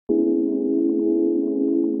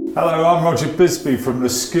Hello, I'm Roger Bisbee from the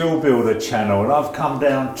Skill Builder channel, and I've come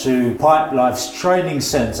down to Pipelife's training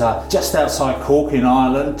centre just outside Cork in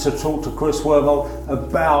Ireland to talk to Chris Wormald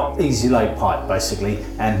about easy lay pipe basically,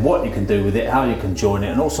 and what you can do with it, how you can join it,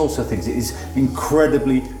 and all sorts of things. It is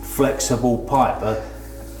incredibly flexible pipe, a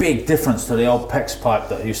big difference to the old PEX pipe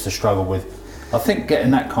that I used to struggle with. I think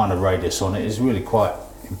getting that kind of radius on it is really quite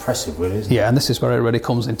impressive, really, isn't it? Yeah, and this is where it really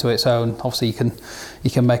comes into its own. Obviously, you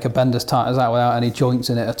can make a bend as tight as that without any joints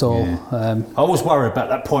in it at all. Yeah. I always worry about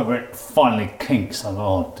that point where it finally kinks. I'm,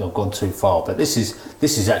 oh, I've gone too far. But this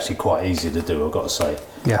is actually quite easy to do, I've got to say.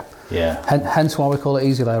 Yeah. Yeah. Hence why we call it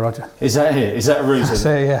easy lay, Roger. Is that it? Is that a reason?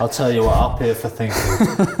 Say, yeah. I'll tell you what, up here for thinking.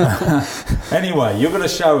 Anyway, you're going to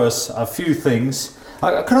show us a few things.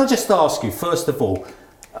 Can I just ask you, first of all,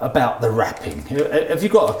 about the wrapping? Have you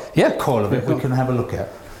got a coil of it we can have a look at?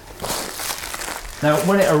 Now,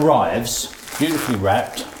 when it arrives, beautifully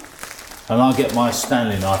wrapped, and I get my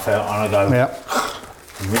Stanley knife out and I go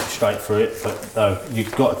rip straight through it, but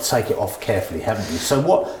you've got to take it off carefully, haven't you? So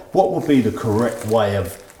what would be the correct way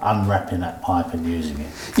of unwrapping that pipe and using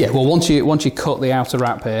it? Yeah, well, once you cut the outer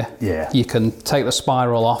wrap here, you can take the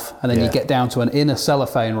spiral off, and then you get down to an inner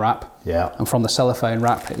cellophane wrap. Yeah. And from the cellophane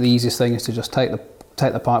wrap, the easiest thing is to just take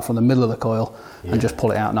the pipe from the middle of the coil and just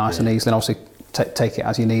pull it out nice and easily, and obviously take it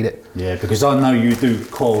as you need it. Yeah, because I know you do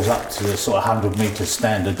coils up to the sort of 100 metre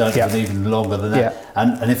standard, don't you? And even longer than that. Yeah.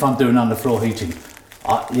 And if I'm doing underfloor heating,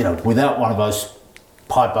 you know, without one of those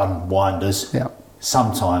pipe unwinders,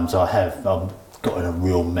 sometimes I've got in a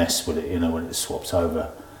real mess with it, you know, when it swaps over.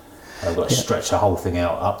 I've got to stretch the whole thing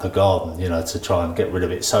out up the garden, you know, to try and get rid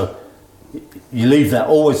of it. So you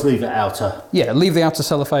always leave it outer. Yeah, leave the outer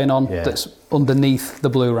cellophane on that's underneath the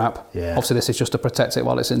blue wrap. Yeah. Obviously this is just to protect it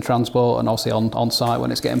while it's in transport, and obviously on site when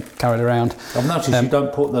it's getting carried around. I've noticed you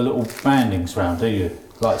don't put the little bandings round, do you?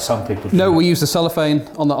 Like some people do. No, we use the cellophane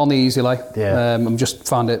on the easy lay. Yeah. And just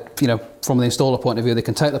found it, you know, from the installer point of view, they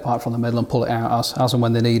can take the pipe from the middle and pull it out as and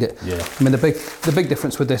when they need it. Yeah. I mean, the big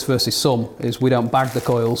difference with this versus some is we don't bag the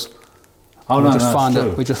coils.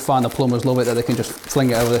 We just find the plumbers love it that they can just fling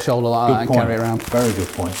it over their shoulder like that and carry it around. Very good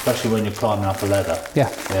point, especially when you're climbing up a ladder.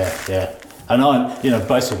 Yeah. Yeah. And you know,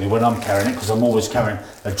 basically when I'm carrying it, because I'm always carrying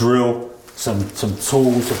a drill, some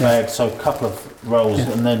tools, a bag, so a couple of rolls,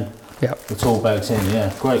 and then the tool bags in.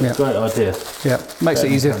 Yeah, great idea. Yeah, makes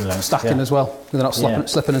it easier stacking as well. They're not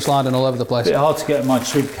slipping and sliding all over the place. A bit hard to get in my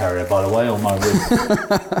tube carrier, by the way, on my rig.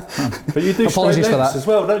 But you do straight lengths as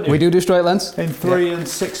well, don't you? We do straight lengths. In 3 and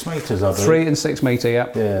 6 metres, I believe. 3 and 6 metre,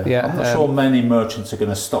 yeah. I'm not sure many merchants are going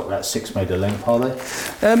to stock that 6 metre length, are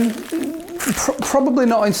they? Probably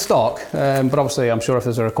not in stock, but obviously I'm sure if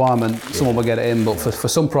there's a requirement, someone will get it in. But for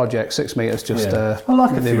some projects, 6 metres just. I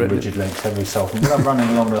like a few rigid lengths every so often. When I'm running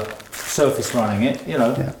along the surface, running it, you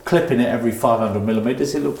know, clipping it every 500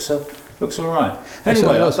 millimetres, it looks all right.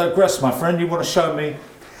 Anyway, I digress, my friend. You want to show me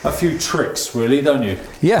a few tricks, really, don't you?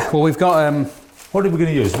 Yeah. Well, we've got. What are we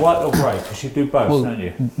going to use, white or grey? Because you do both, don't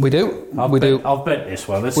you? We do. I've bent this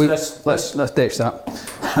one. Let's ditch that.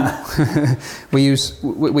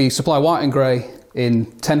 we supply white and grey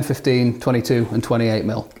in 10, 15, 22 and 28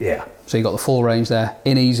 mil. Yeah. So you've got the full range there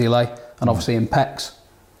in easy lay, and obviously in PEX,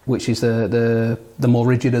 which is the more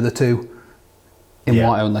rigid of the two, in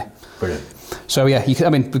white only. Brilliant. So yeah,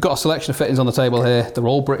 we've got a selection of fittings on the table here. They're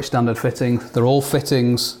all British standard fittings. They're all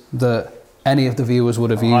fittings that any of the viewers would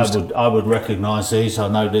have used. I would recognise these. I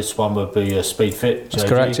know this one would be a Speed Fit. JG. That's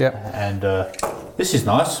correct, yeah. And this is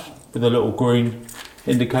nice with a little green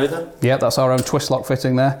indicator. Yeah, that's our own twist lock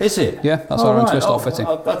fitting there. Is it? Yeah, that's our own twist lock fitting.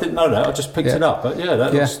 I didn't know that. I just picked it up. But yeah,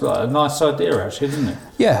 that looks like a nice idea, actually, doesn't it?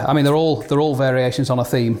 Yeah, I mean they're all variations on a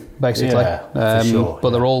theme, basically. Yeah, for sure. But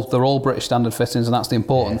they're all British standard fittings, and that's the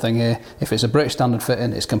important thing here. If it's a British standard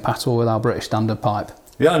fitting, it's compatible with our British standard pipe.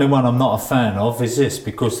 The only one I'm not a fan of is this,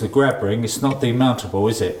 because the grab ring, it's not demountable,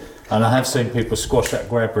 is it? And I have seen people squash that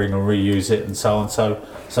grab ring and reuse it and so on. So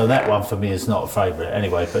that one for me is not a favourite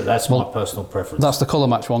anyway, but that's my personal preference. That's the colour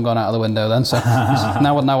match one gone out of the window then. So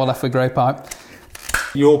now we're left with grey pipe.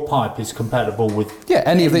 Your pipe is compatible with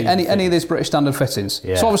any of these British standard fittings.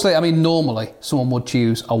 Yeah. So obviously, I mean, normally someone would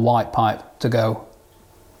choose a white pipe to go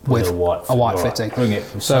with a white fitting. Bring it.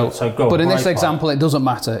 But in this example, it doesn't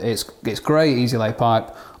matter. It's grey easy lay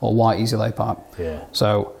pipe or white easy lay pipe. Yeah.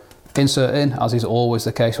 So insert in, as is always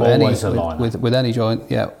the case with any joint.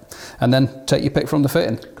 Yeah. And then take your pick from the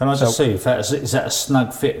fitting. Can I just see if is that a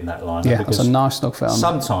snug fit in that liner? Yeah, because it's a nice snug fit.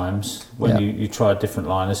 Sometimes when you try different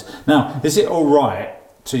liners. Now, is it all right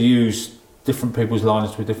to use different people's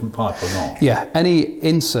liners with different pipe or not? Yeah. Any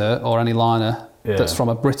insert or any liner that's from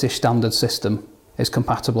a British standard system is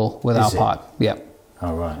compatible with our pipe. Yeah.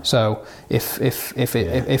 Oh, right. So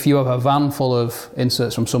if you have a van full of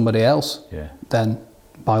inserts from somebody else, then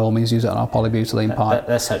by all means use it on our polybutylene pipe.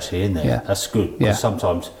 That's actually in there. Yeah. That's good. Because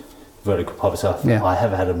sometimes vertical pipes, I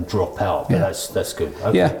have had them drop out, but that's good.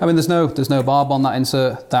 Okay. Yeah, I mean there's no barb on that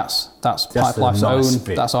insert. That's Pipelife's own.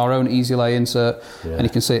 Fit. That's our own Easy Lay insert, and you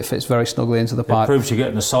can see it fits very snugly into the pipe. It proves you're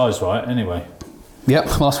getting the size right, anyway. Yep,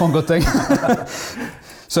 well that's one good thing.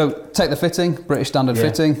 So take the fitting, British standard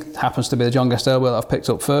fitting. Happens to be the John Guest air wheel that I've picked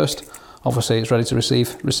up first. Obviously it's ready to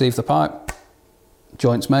receive the pipe.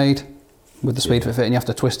 Joint's made with the speed fit fitting. You have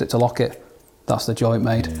to twist it to lock it. That's the joint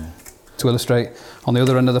made. Yeah. To illustrate, on the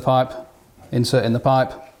other end of the pipe, insert in the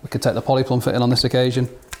pipe. We could take the polyplumb fitting on this occasion.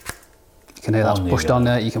 You can hear that's pushed on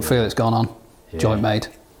there. You can feel it's gone on. Joint made.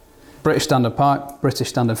 British standard pipe, British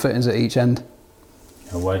standard fittings at each end.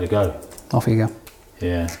 Way to go. Off you go.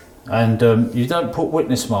 Yeah. And you don't put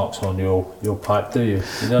witness marks on your pipe, do you?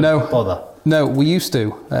 You don't bother? No, we used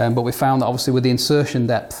to, but we found that obviously with the insertion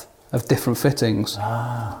depth of different fittings,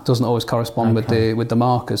 doesn't always correspond with the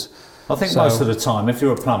markers. I think most of the time, if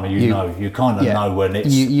you're a plumber, you kind of know when it's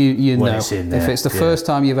it's in there. If it's the first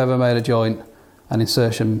time you've ever made a joint, an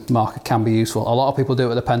insertion marker can be useful. A lot of people do it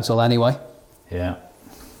with a pencil anyway. Yeah.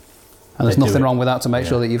 And there's nothing wrong with that to make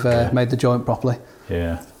sure that you've made the joint properly.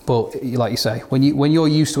 Yeah. But like you say, when you're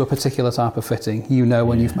used to a particular type of fitting, you know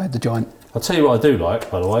when you've made the joint. I'll tell you what I do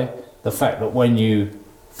like, by the way, the fact that when you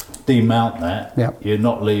demount that, you're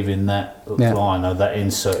not leaving that line or that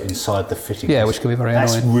insert inside the fitting. Yeah, which can be very annoying.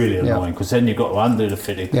 That's really annoying because then you've got to undo the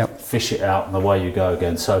fitting, fish it out, and away you go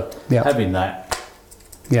again. So having that,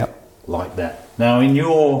 like that. Now in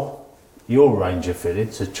your range of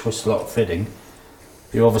fittings, a twist lock fitting,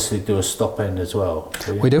 you obviously do a stop end as well.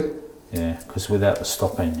 Do you? We do. Yeah, because without the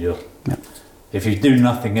stop end, if you do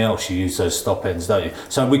nothing else, you use those stop ends, don't you?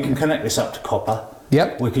 So we can connect this up to copper.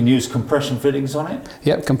 Yep. We can use compression fittings on it.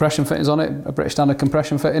 Yep, compression fittings on it, a British standard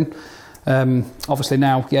compression fitting. Obviously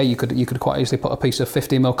now, you could quite easily put a piece of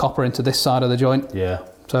 15mm copper into this side of the joint. Yeah.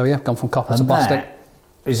 So gone from copper to plastic.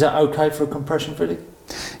 Is that okay for a compression fitting?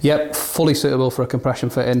 Yep, fully suitable for a compression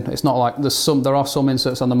fitting. It's not like there are some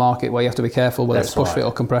inserts on the market where you have to be careful whether it's push fit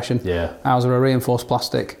or compression. Yeah. Ours are a reinforced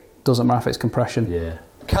plastic. Doesn't matter if it's compression. Yeah.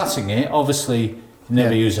 Cutting it, obviously,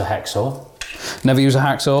 never use a hacksaw. Never use a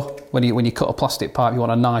hacksaw. When you cut a plastic pipe, you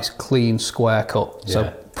want a nice, clean, square cut. Yeah.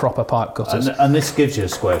 So proper pipe cutters. And this gives you a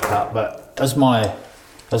square cut, but as my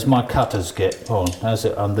cutters get how's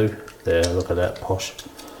it undo? There, look at that, posh.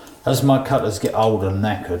 As my cutters get old and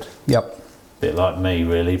knackered. Yep. A bit like me,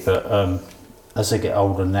 really, but as they get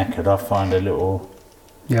old and knackered, I find a little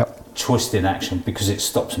twisting action because it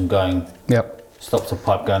stops them going. Yep. Stops the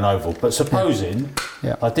pipe going oval. But supposing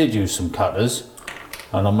I did use some cutters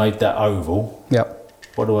and I made that oval,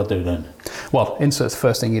 what do I do then? Well, insert's the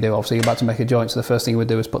first thing you do. Obviously, you're about to make a joint, so the first thing you would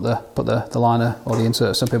do is put the liner or the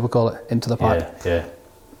insert, some people call it, into the pipe. Yeah.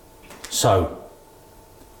 So,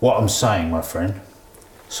 what I'm saying, my friend,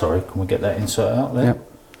 sorry, can we get that insert out there?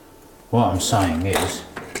 Yep. What I'm saying is,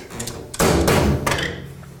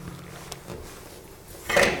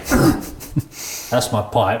 that's my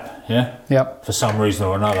pipe, yeah? Yep. For some reason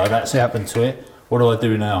or another, that's happened to it. What do I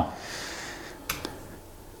do now?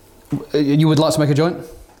 You would like to make a joint?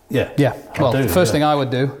 Yeah. Yeah. Well, the first thing I would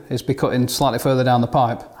do is be cutting slightly further down the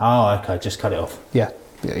pipe. Oh, okay. Just cut it off. Yeah.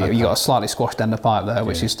 Okay. You got a slightly squashed end of pipe there,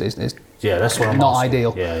 which is that's what I'm not asking.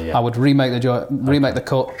 Ideal. Yeah. I would remake the joint, remake the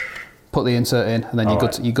cut, put the insert in, and then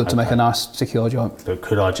you're good to make a nice secure joint. But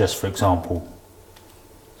could I just, for example,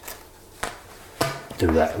 do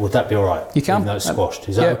that? Would that be all right? You can. Even though it's squashed.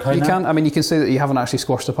 Is that okay? You now? can. I mean, you can see that you haven't actually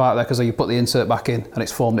squashed the pipe there because you put the insert back in and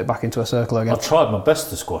it's formed it back into a circle again. I've tried my best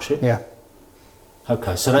to squash it. Yeah.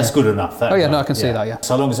 Okay, so that's good enough. That I can see that. Yeah.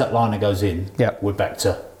 So long as that liner goes in, we're back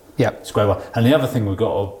to square one. And the other thing we've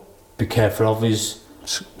got to be careful of is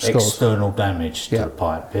external damage to the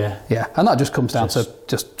pipe. Yeah. Yeah, and that just comes down to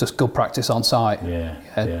just good practice on site.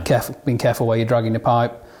 Being careful where you're dragging your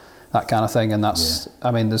pipe, that kind of thing, and that's.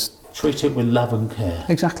 I mean, treat it with love and care.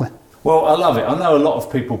 Exactly. Well, I love it. I know a lot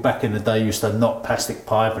of people back in the day used to knock plastic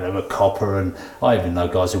pipe and they were copper, and I even know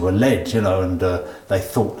guys who were lead, and they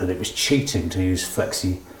thought that it was cheating to use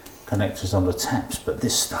flexi connectors on the taps, but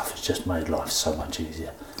this stuff has just made life so much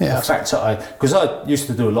easier. Yeah. The fact that because I used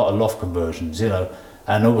to do a lot of loft conversions,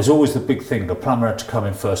 and it was always the big thing. The plumber had to come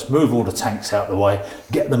in first, move all the tanks out the way,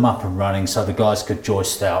 get them up and running so the guys could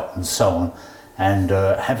joist out and so on. And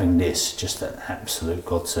having this, just an absolute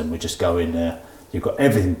godsend. We just go in there, you've got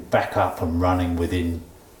everything back up and running within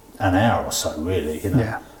an hour or so, really.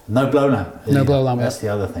 No blow lamp. No blow lamp. That's the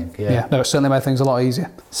other thing. No, it certainly made things a lot easier.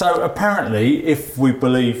 So apparently, if we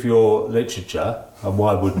believe your literature, and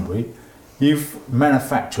why wouldn't we, You've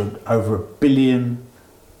manufactured over 1 billion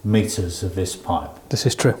metres of this pipe. This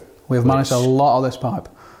is true. We've managed a lot of this pipe.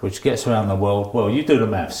 Which gets around the world. Well, you do the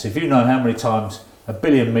maths. If you know how many times 1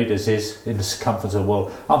 billion metres is in the circumference of the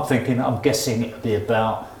world, I'm guessing it'd be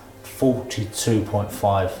about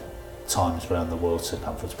 42.5 times around the world's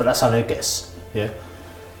circumference. But that's only a guess, yeah?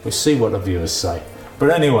 We'll see what the viewers say. But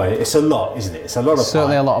anyway, it's a lot, isn't it? It's a lot of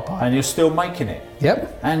Certainly pipe. a lot of pipe. And you're still making it.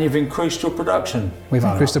 Yep. And you've increased your production. We've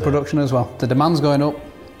increased the production as well. The demand's going up.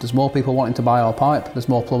 There's more people wanting to buy our pipe. There's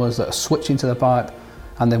more plumbers that are switching to the pipe.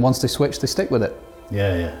 And then once they switch, they stick with it.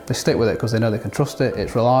 Yeah. They stick with it because they know they can trust it,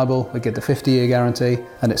 it's reliable, we give the 50-year guarantee,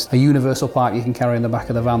 and it's a universal pipe you can carry in the back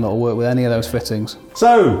of the van that will work with any of those fittings.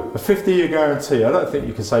 So, a 50-year guarantee, I don't think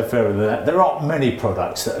you can say fairer than that. There aren't many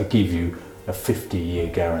products that give you a 50-year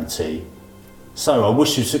guarantee. So, I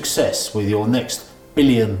wish you success with your next 1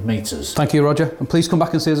 billion metres. Thank you, Roger, and please come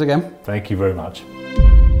back and see us again. Thank you very much.